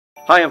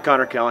Hi, I'm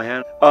Connor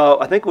Callahan.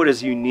 I think what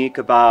is unique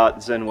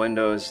about Zen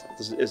Windows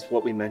is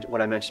what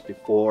I mentioned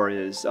before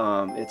is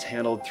it's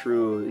handled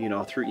through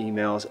through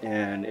emails,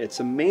 and it's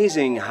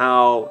amazing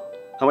how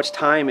much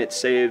time it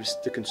saves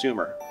the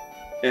consumer.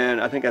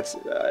 And I think that's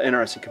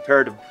interesting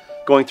compared to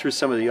going through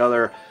some of the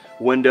other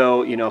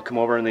window, come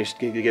over and they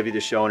give you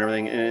the show and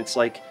everything, and it's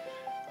like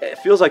it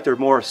feels like they're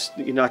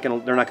not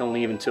gonna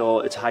leave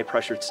until it's high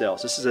pressured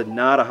sales. This is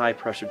not a high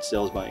pressured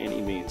sales by any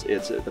means.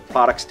 The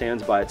product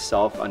stands by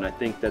itself, and I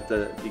think that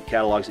the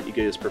catalogs that you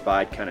guys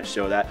provide kind of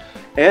show that,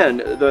 and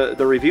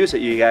the reviews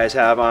that you guys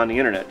have on the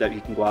internet that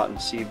you can go out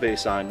and see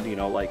based on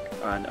like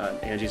on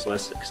Angie's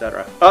List,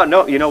 etc.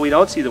 No, we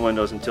don't see the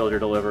windows until they're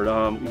delivered.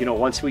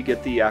 Once we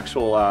get the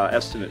actual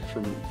estimate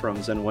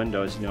from Zen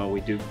Windows,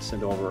 we do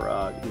send over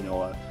a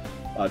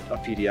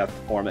PDF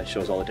form that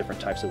shows all the different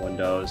types of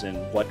windows and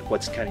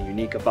what's kind of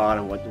unique about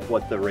them,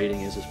 what the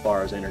rating is as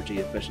far as energy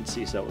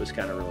efficiency. So it was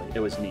kind of it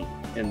was neat,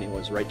 and it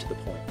was right to the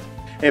point.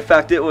 In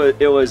fact, it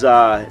was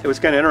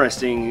kind of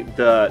interesting.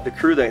 The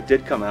crew that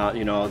did come out,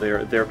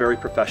 they're very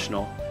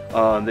professional.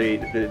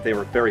 They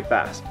were very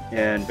fast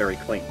and very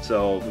clean.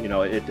 So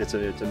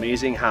it's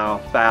amazing how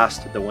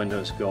fast the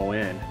windows go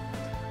in.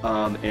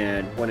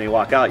 And when they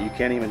walk out, you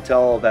can't even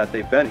tell that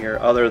they've been here,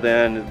 other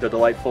than the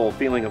delightful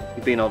feeling of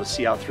being able to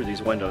see out through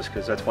these windows,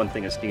 because that's one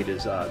thing that's neat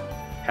is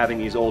having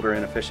these older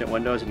inefficient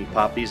windows, and you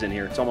pop these in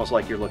here, it's almost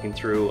like you're looking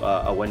through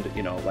a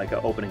window, like an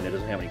opening that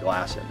doesn't have any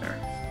glass in there.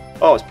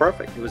 Oh, it's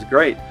perfect. It was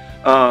great.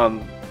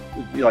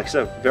 Like I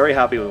said, very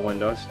happy with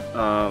Windows.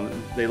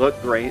 They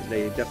look great.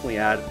 They definitely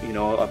add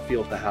a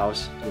feel to the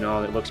house.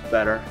 It looks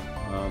better.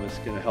 It's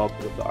going to help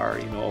with our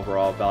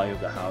overall value of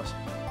the house.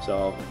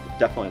 So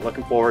definitely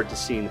looking forward to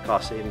seeing the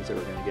cost savings that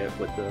we're going to get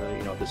with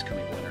the this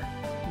coming winter.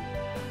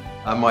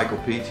 I'm Michael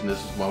Peach, and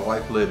this is my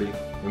wife Libby,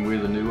 and we're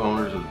the new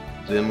owners of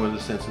Zen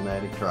Windows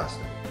Cincinnati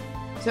Tri-State.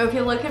 So if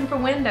you're looking for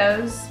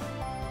windows,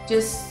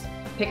 just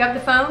pick up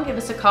the phone, give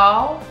us a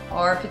call,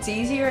 or if it's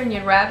easier and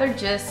you'd rather,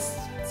 just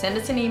send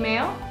us an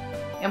email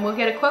and we'll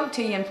get a quote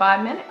to you in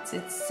 5 minutes.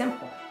 It's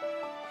simple.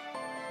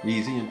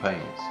 Easy and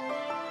painless.